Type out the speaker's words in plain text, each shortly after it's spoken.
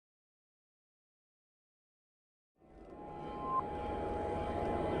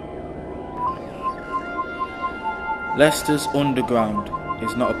Leicester's underground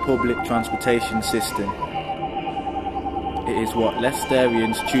is not a public transportation system. It is what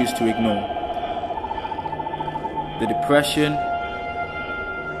Leicesterians choose to ignore. The depression,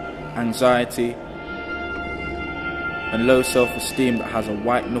 anxiety, and low self-esteem that has a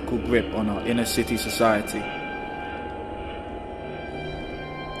white-knuckle grip on our inner-city society.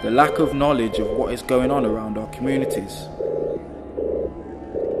 The lack of knowledge of what is going on around our communities.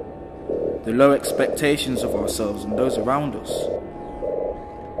 The low expectations of ourselves and those around us.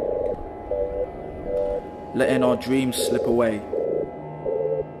 Letting our dreams slip away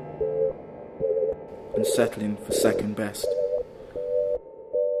and settling for second best.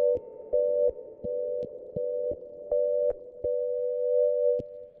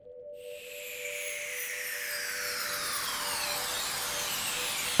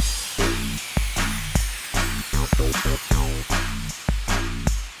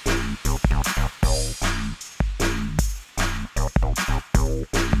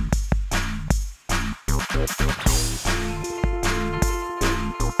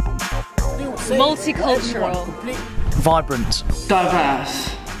 Multicultural. Vibrant. Diverse.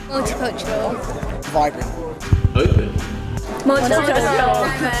 Multicultural. Vibrant. Open. Multicultural.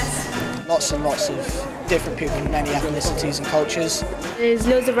 Lots and lots of different people from many ethnicities and cultures. There's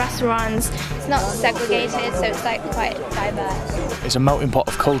loads of restaurants. It's not segregated, so it's like quite diverse. It's a melting pot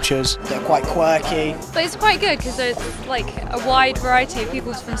of cultures. They're quite quirky. But it's quite good because there's like a wide variety of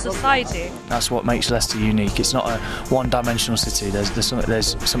people from society. That's what makes Leicester unique. It's not a one-dimensional city. There's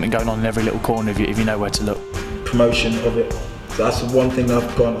something going on in every little corner if you know where to look. Promotion of it. That's one thing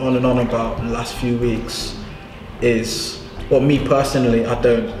I've gone on and on about in the last few weeks is, well, me personally, I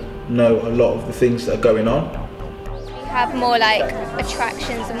don't know a lot of the things that are going on. We have more like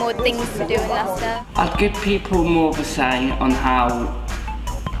attractions and more things to do in Leicester. I'd give people more of a say on how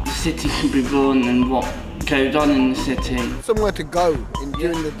the city can be run and what goes on in the city. Somewhere to go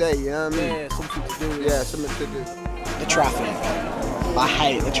during the day, you know what I mean? Yeah, something to do. Yeah, something to do. The traffic. I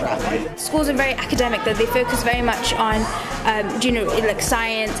hate the traffic. Schools are very academic, though. They focus very much on, like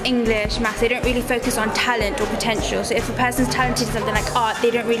science, English, maths. They don't really focus on talent or potential. So if a person's talented in something like art,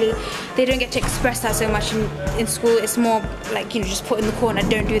 they don't get to express that so much in school. It's more like, just put in the corner,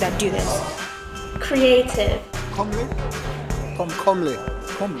 don't do that, do this. Creative. Comely? Comely.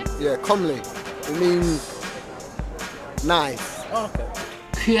 Comely? Yeah, comely. It means nice. Oh, okay.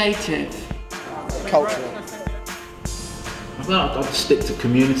 Creative. Cultural. I'd stick to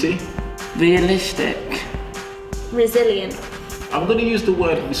community. Realistic. Resilient. I'm going to use the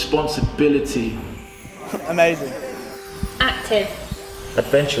word responsibility. Amazing. Active.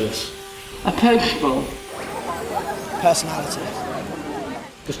 Adventurous. Approachable. Personality.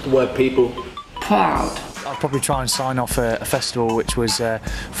 Just the word people. Proud. I'd probably try and sign off a festival which was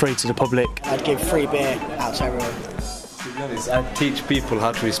free to the public. I'd give free beer out to everyone. To be honest, I'd teach people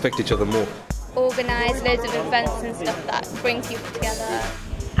how to respect each other more. Organise loads of events and stuff that bring people together.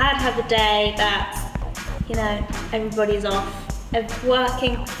 I'd have a day that, everybody's off. A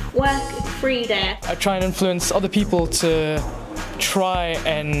work-free day. I try and influence other people to try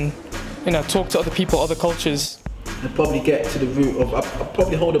and, talk to other people, other cultures. I'd probably get to the root of, I'd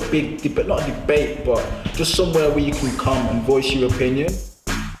probably hold a big debate, not a debate, but just somewhere where you can come and voice your opinion.